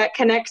story that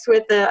connects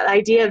with the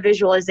idea of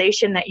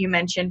visualization that you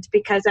mentioned,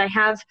 because I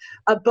have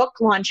a book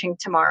launching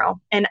tomorrow.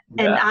 And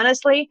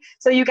honestly,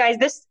 so you guys,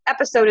 this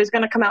episode is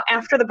going to come out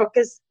after the book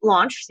is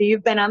launched. So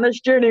you've been on this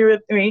journey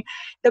with me.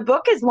 The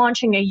book is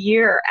launching a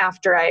year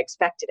after I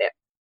expected it.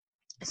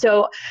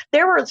 So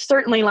there were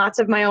certainly lots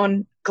of my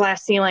own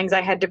glass ceilings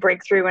I had to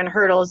break through and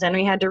hurdles, and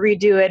we had to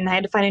redo it, and I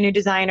had to find a new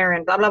designer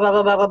and blah, blah, blah,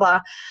 blah, blah, blah,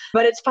 blah.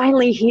 But it's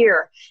finally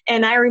here.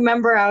 And I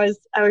remember I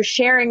was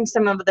sharing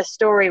some of the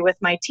story with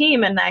my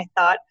team, and I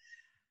thought,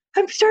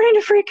 I'm starting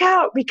to freak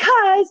out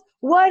because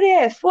what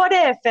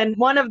if? And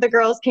one of the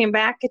girls came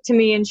back to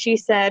me and she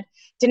said,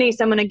 Denise,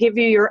 I'm going to give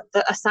you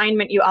the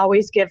assignment you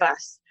always give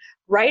us.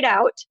 Write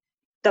out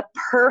the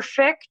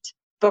perfect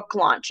book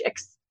launch,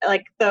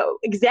 like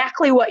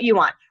exactly what you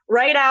want.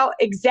 Write out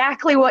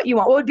exactly what you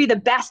want. What would be the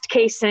best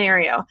case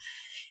scenario?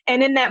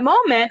 And in that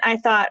moment, I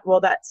thought,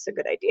 well, that's a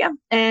good idea.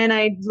 And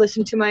I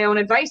listened to my own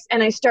advice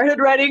and I started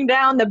writing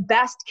down the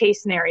best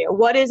case scenario.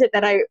 What is it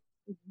that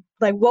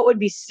what would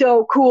be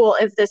so cool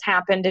if this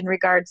happened in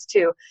regards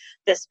to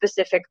this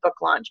specific book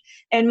launch?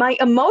 And my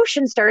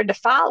emotions started to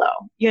follow,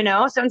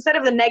 So instead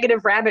of the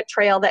negative rabbit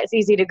trail that's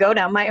easy to go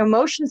down, my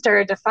emotions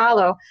started to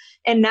follow.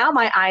 And now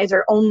my eyes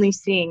are only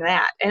seeing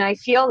that. And I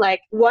feel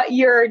like what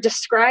you're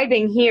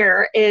describing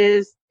here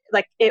is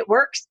like it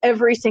works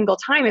every single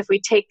time if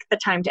we take the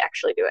time to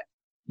actually do it.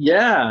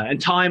 Yeah,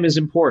 and time is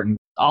important.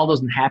 All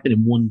doesn't happen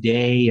in one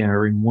day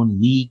or in 1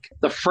 week.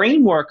 The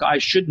framework, I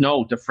should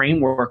note,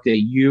 phenomenal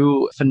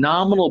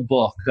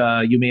book,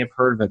 you may have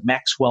heard of it.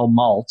 Maxwell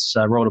Maltz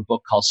wrote a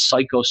book called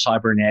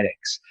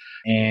Psycho-Cybernetics,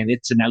 and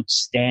it's an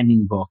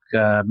outstanding book.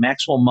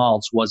 Maxwell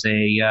Maltz was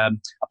a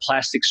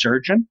plastic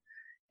surgeon,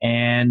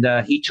 and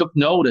he took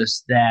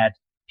notice that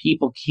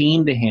people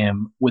came to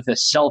him with a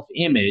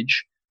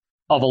self-image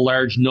of a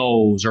large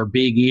nose or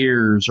big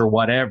ears or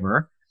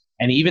whatever.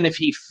 And even if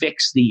he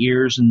fixed the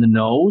ears and the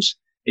nose,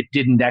 it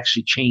didn't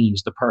actually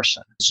change the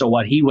person. So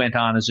what he went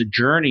on is a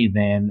journey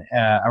then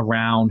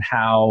around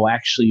how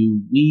actually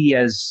we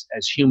as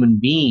human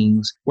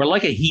beings, we're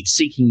like a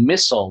heat-seeking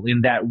missile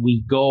in that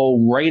we go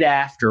right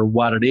after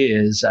what it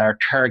is our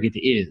target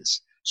is.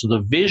 So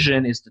the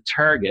vision is the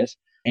target,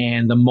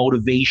 and the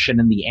motivation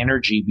and the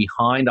energy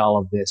behind all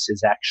of this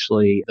is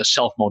actually the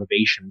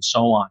self-motivation and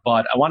so on.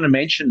 But I want to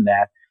mention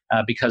that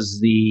because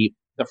the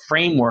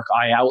framework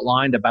I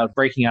outlined about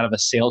breaking out of a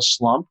sales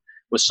slump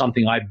was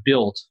something I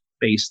built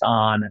based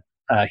on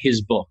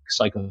his book,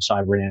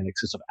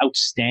 Psycho-Cybernetics. It's an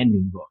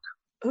outstanding book.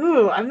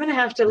 Ooh, I'm going to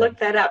have to look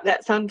that up.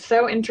 That sounds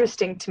so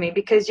interesting to me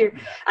because you're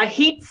a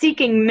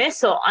heat-seeking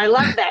missile. I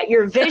love that.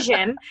 Your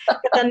vision,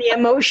 but then the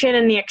emotion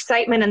and the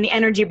excitement and the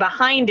energy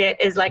behind it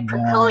is like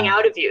propelling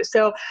out of you.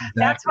 So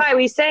That's why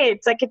we say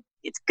it's like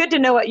it's good to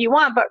know what you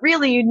want, but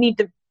really you need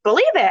to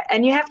believe it,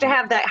 and you have to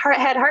have that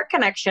head-heart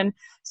connection.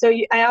 So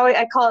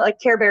I call it like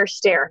Care Bear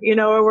stare,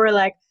 where we're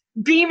like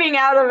beaming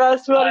out of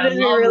us what it is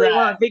we really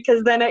want,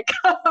 because then it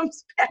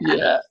comes back.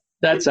 Yeah,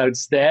 that's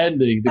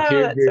outstanding. The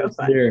Care Bear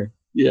stare.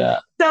 Yeah.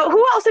 So who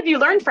else have you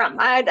learned from?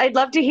 I'd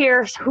love to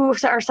hear who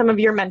are some of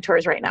your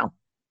mentors right now.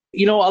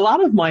 A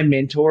lot of my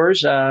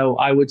mentors,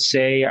 I would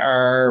say,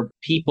 are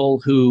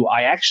people who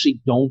I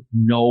actually don't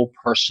know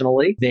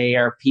personally. They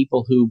are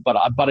people who, but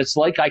it's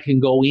like I can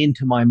go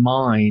into my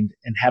mind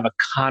and have a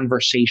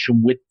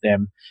conversation with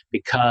them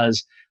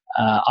because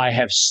I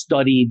have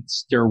studied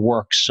their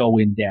work so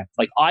in depth.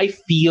 Like I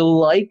feel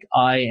like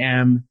I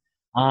am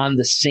on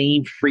the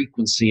same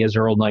frequency as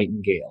Earl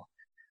Nightingale.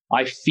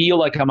 I feel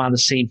like I'm on the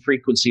same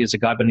frequency as a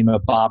guy by the name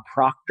of Bob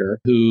Proctor,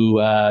 who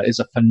is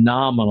a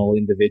phenomenal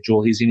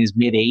individual. He's in his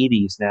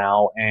mid-80s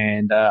now,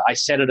 and I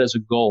set it as a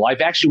goal.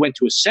 I've actually went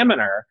to a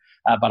seminar,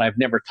 but I've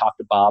never talked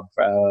to Bob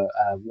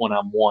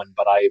one-on-one,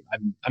 but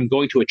I'm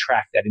going to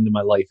attract that into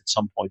my life at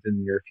some point in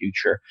the near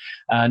future.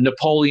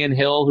 Napoleon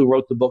Hill, who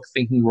wrote the book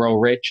Think and Grow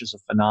Rich, is a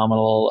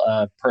phenomenal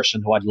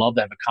person who I'd love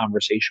to have a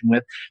conversation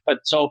with.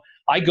 But so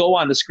I go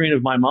on the screen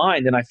of my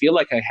mind and I feel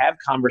like I have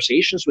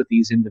conversations with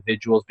these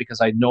individuals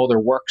because I know their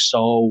work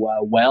so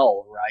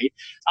well, right?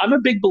 I'm a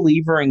big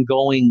believer in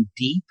going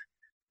deep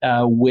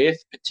with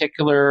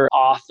particular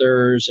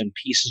authors and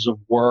pieces of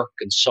work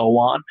and so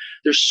on.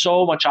 There's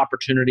so much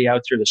opportunity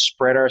out there to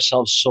spread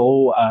ourselves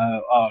so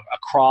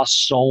across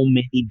so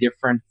many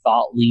different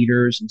thought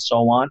leaders and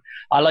so on.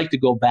 I like to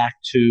go back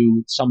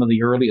to some of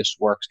the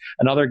earliest works.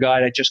 Another guy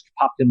that just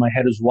popped in my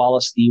head is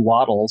Wallace D.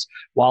 Wattles.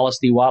 Wallace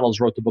D. Wattles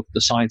wrote the book The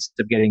Science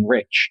of Getting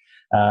Rich,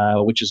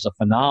 which is a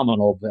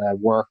phenomenal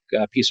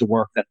piece of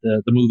work that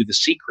the movie The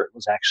Secret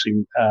was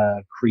actually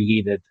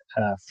created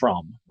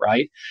from,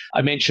 right?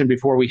 I mentioned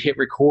before we hit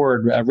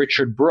record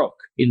Richard Brooke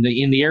in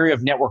the area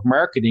of network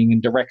marketing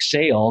and direct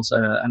sales,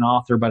 an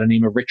author by the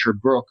name of Richard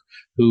Brooke,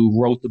 who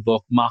wrote the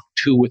book Mach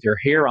 2 with Your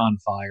Hair on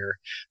Fire,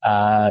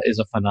 is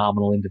a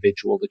phenomenal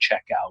individual to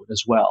check out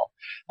as well.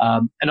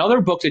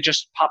 Another book that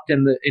just popped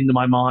into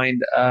my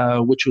mind,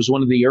 which was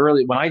one of the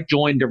early, when I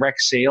joined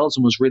direct sales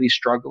and was really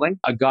struggling,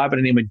 a guy by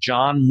the name of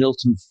John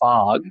Milton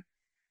Fogg,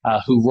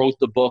 who wrote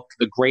the book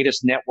The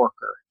Greatest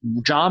Networker.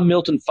 John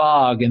Milton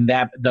Fogg and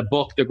the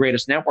book The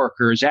Greatest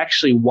Networker is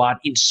actually what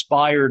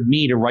inspired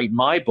me to write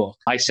my book.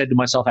 I said to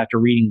myself after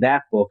reading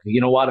that book,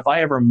 you know what, if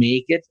I ever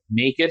make it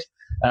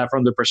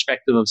from the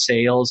perspective of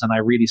sales and I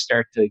really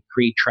start to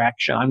create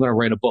traction, I'm going to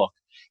write a book.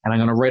 And I'm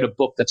going to write a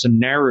book that's a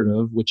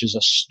narrative, which is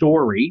a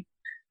story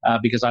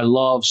because I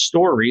love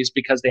stories,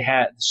 because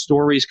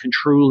stories can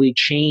truly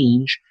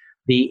change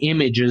the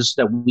images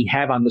that we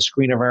have on the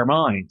screen of our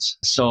minds.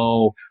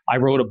 So I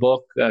wrote a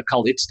book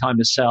called It's Time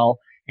to Sell,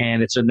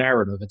 and it's a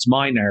narrative. It's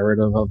my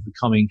narrative of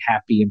becoming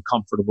happy and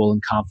comfortable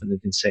and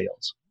confident in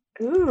sales.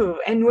 Ooh,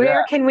 and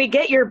where can we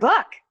get your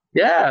book?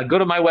 Yeah, go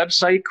to my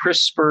website,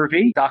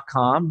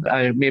 chrisspurvey.com.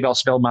 Maybe I'll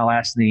spell my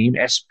last name,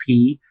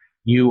 SPURVEY.com.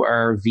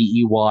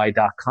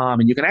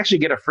 And you can actually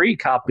get a free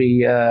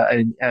copy,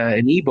 an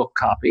ebook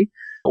copy,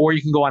 or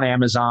you can go on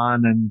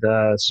Amazon and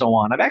so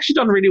on. I've actually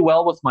done really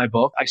well with my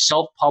book. I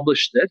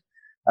self-published it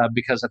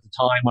because at the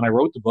time when I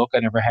wrote the book, I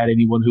never had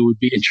anyone who would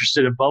be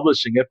interested in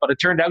publishing it. But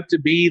it turned out to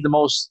be the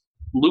most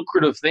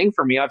lucrative thing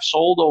for me. I've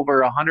sold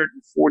over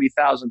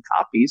 140,000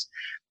 copies.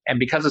 And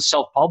because it's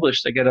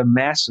self-published, I get a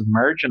massive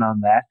margin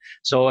on that.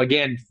 So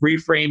again,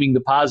 reframing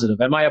the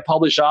positive. Am I a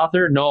published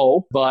author?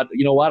 No. But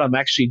you know what? I'm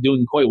actually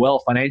doing quite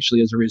well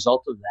financially as a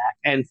result of that.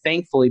 And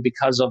thankfully,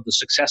 because of the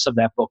success of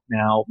that book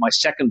now, my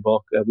second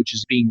book, which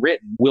is being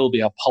written, will be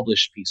a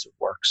published piece of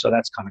work. So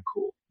that's kind of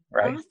cool.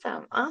 Right.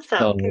 Awesome.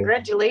 So,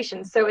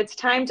 congratulations. So it's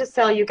time to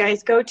sell. You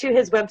guys go to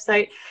his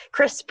website,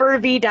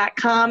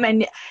 chrisspurvey.com.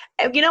 And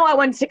you know what?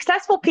 When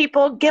successful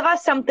people give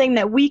us something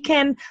that we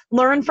can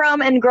learn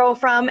from and grow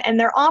from, and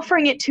they're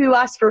offering it to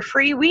us for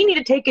free, we need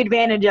to take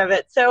advantage of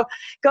it. So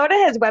go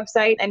to his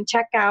website and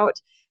check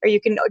out, or you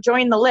can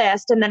join the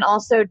list and then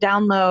also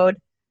download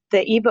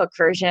the ebook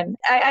version.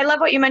 I love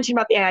what you mentioned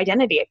about the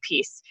identity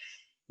piece.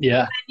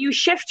 Yeah. When you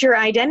shift your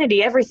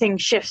identity, everything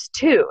shifts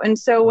too. And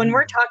so when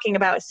we're talking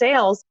about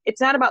sales,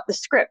 it's not about the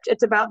script.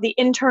 It's about the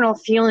internal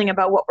feeling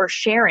about what we're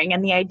sharing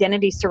and the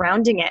identity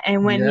surrounding it.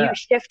 And when you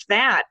shift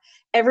that,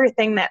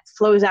 everything that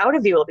flows out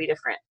of you will be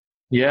different.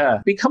 Yeah.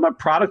 Become a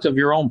product of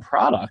your own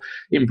product.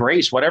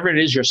 Embrace whatever it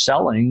is you're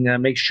selling.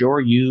 Make sure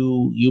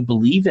you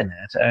believe in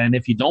it. And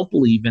if you don't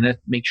believe in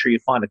it, make sure you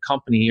find a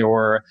company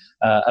or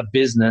a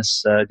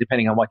business,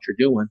 depending on what you're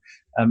doing.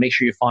 Make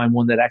sure you find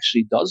one that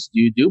actually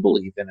you do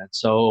believe in it.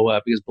 So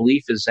because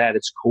belief is at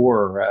its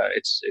core,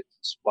 it's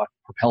what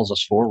propels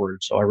us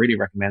forward. So I really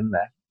recommend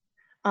that.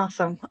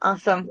 Awesome.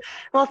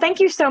 Well, thank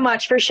you so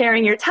much for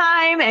sharing your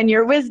time and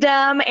your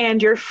wisdom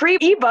and your free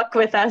ebook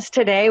with us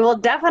today. We'll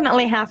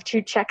definitely have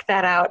to check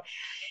that out.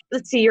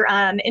 Let's see, you're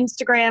on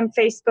Instagram,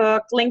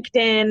 Facebook,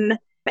 LinkedIn,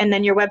 and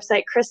then your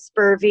website,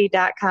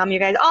 chrisspurvey.com. You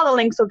guys, all the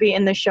links will be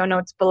in the show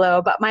notes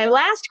below. But my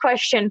last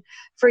question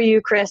for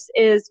you, Chris,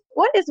 is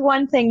what is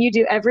one thing you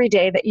do every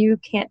day that you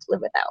can't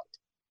live without?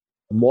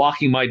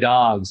 Walking my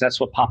dogs. That's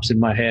what pops in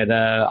my head.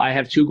 I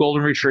have 2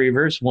 golden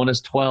retrievers. One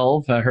is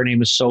 12. Her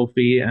name is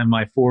Sophie, and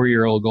my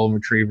 4-year-old golden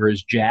retriever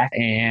is Jack.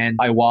 And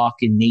I walk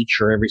in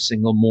nature every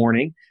single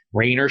morning.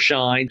 Rain or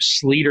shine,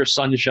 sleet or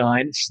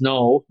sunshine,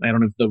 snow. I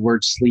don't know if the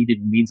word sleet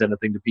even means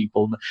anything to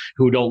people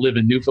who don't live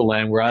in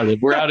Newfoundland where I live.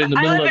 We're out in the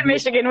middle I live in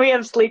Michigan. We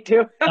have sleet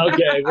too.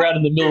 Okay, we're out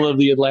in the middle of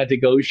the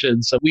Atlantic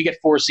Ocean. So we get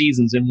 4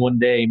 seasons in one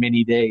day,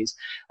 many days.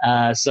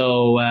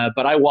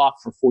 But I walk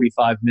for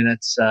 45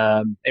 minutes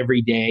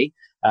every day.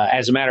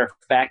 As a matter of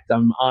fact,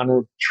 I'm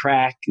on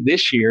track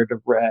this year.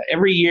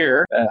 Every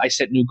year, I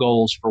set new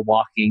goals for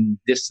walking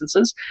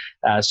distances.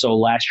 So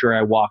last year,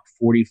 I walked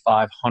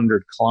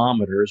 4,500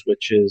 kilometers,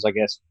 which is, I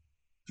guess,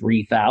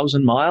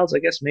 3,000 miles,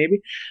 maybe,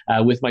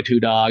 with my 2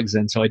 dogs.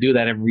 And so I do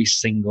that every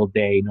single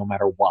day, no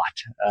matter what.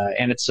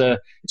 And it's a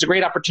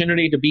great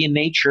opportunity to be in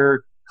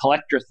nature,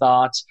 collect your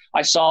thoughts.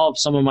 I solve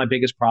some of my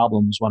biggest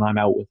problems when I'm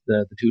out with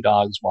the 2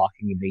 dogs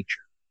walking in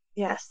nature.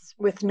 Yes,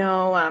 with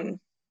no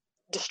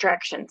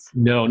distractions.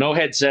 No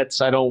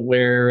headsets. I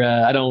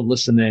don't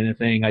listen to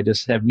anything. I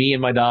just have me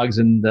and my dogs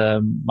and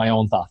my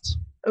own thoughts.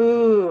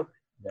 Ooh,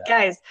 yeah.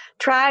 Guys,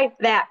 try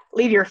that.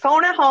 Leave your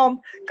phone at home,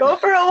 go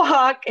for a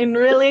walk, and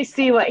really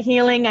see what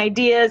healing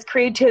ideas,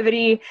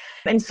 creativity,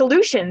 and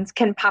solutions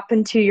can pop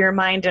into your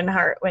mind and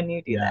heart when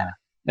you do that.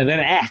 And then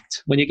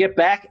act. When you get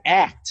back,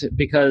 act.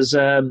 Because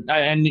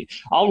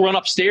I'll run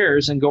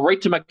upstairs and go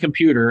right to my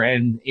computer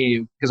and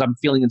because I'm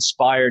feeling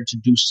inspired to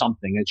do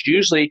something. It's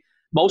usually,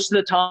 most of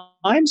the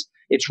times,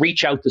 it's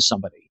reach out to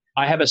somebody.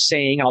 I have a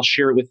saying, I'll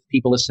share it with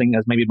people listening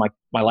as maybe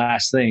my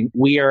last thing.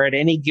 We are at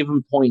any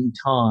given point in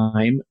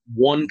time,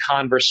 one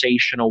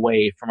conversation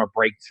away from a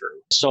breakthrough.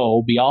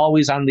 So be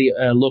always on the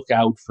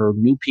lookout for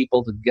new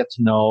people to get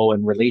to know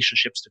and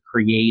relationships to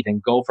create,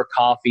 and go for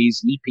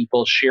coffees, meet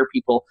people, share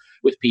people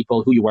with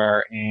people who you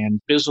are, and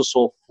business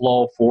will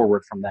flow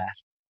forward from that.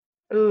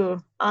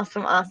 Ooh,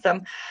 awesome.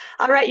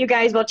 All right, you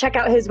guys, well, check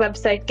out his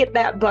website, get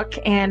that book,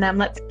 and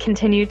let's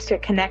continue to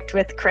connect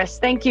with Chris.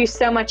 Thank you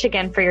so much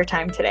again for your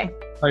time today.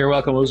 Oh, you're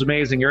welcome. It was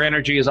amazing. Your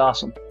energy is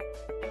awesome.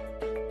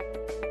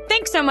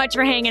 Thanks so much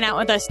for hanging out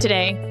with us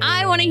today.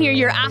 I want to hear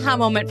your aha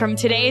moment from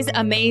today's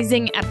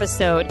amazing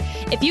episode.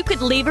 If you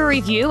could leave a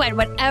review at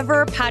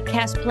whatever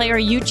podcast player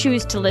you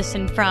choose to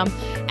listen from,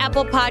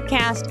 Apple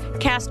Podcast,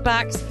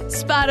 Castbox,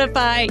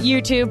 Spotify,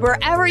 YouTube,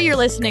 wherever you're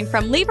listening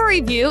from, leave a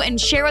review and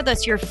share with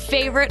us your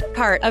favorite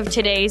part of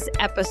today's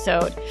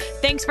episode.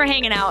 Thanks for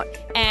hanging out,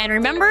 and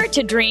remember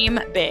to dream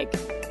big.